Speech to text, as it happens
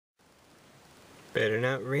Better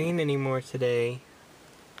not rain anymore today.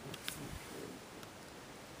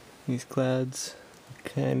 These clouds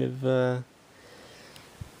kind of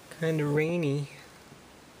rainy.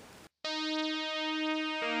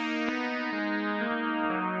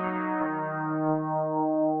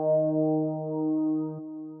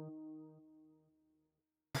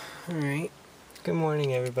 Alright, good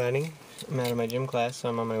morning everybody. I'm out of my gym class, so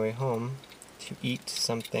I'm on my way home to eat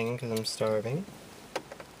something because I'm starving.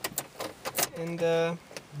 And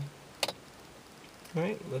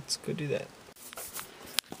alright, let's go do that.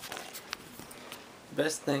 The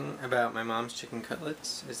best thing about my mom's chicken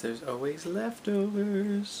cutlets is there's always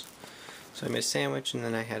leftovers. So I made a sandwich and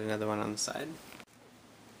then I had another one on the side.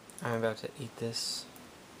 I'm about to eat this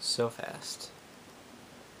so fast.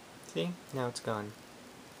 See? Now it's gone.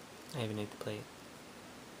 I even ate the plate.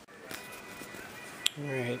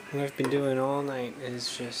 Alright, what I've been doing all night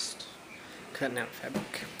is just cutting out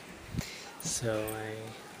fabric. So I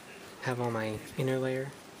have all my inner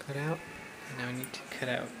layer cut out, and now I need to cut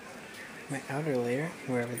out my outer layer,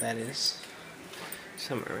 wherever that is.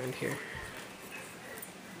 Somewhere around here.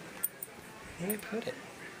 Where did I put it?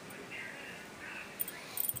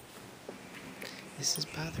 This is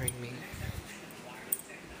bothering me.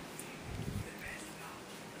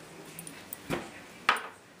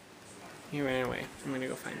 It ran away. I'm gonna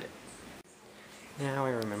go find it. Now I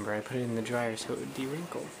remember I put it in the dryer so it would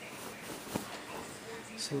de-wrinkle.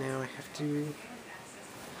 So now I have to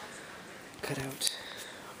cut out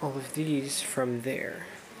all of these from there.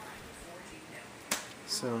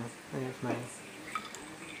 So I have my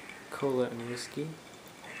cola and whiskey.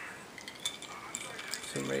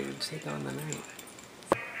 So I'm ready to take on the night.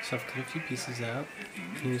 So I've cut a few pieces out.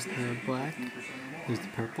 Here's the black. Here's the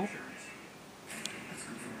purple.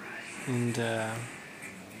 And yeah,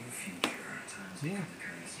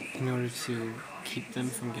 in order to keep them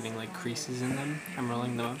from getting like creases in them, I'm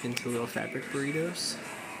rolling them up into little fabric burritos.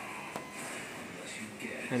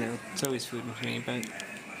 I know, it's always food with me, but it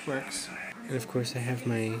works. And of course I have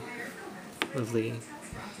my lovely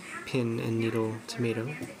pin and needle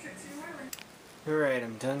tomato. Alright,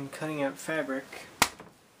 I'm done cutting out fabric.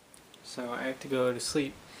 So I have to go to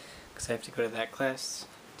sleep because I have to go to that class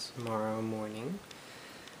tomorrow morning.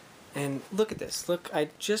 And look at this. Look, I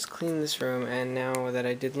just cleaned this room, and now that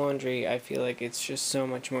I did laundry, I feel like it's just so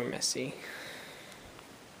much more messy.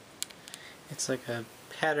 It's like a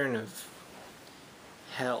pattern of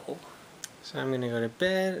hell. So I'm gonna go to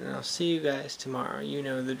bed, and I'll see you guys tomorrow. You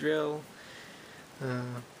know the drill.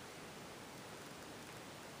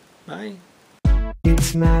 Bye.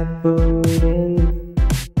 It's Matt Bowden.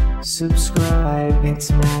 Subscribe.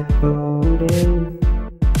 It's Matt Bowden.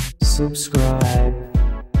 Subscribe.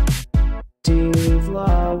 Daily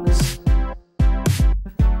vlogs.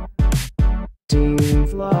 Daily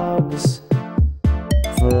vlogs.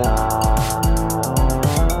 Vlogs.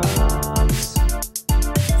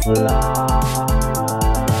 Vlogs.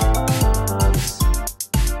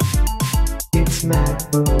 It's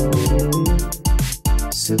Matt Bowden.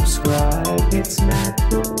 Subscribe. It's Matt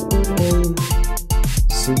Bowden.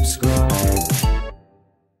 Subscribe.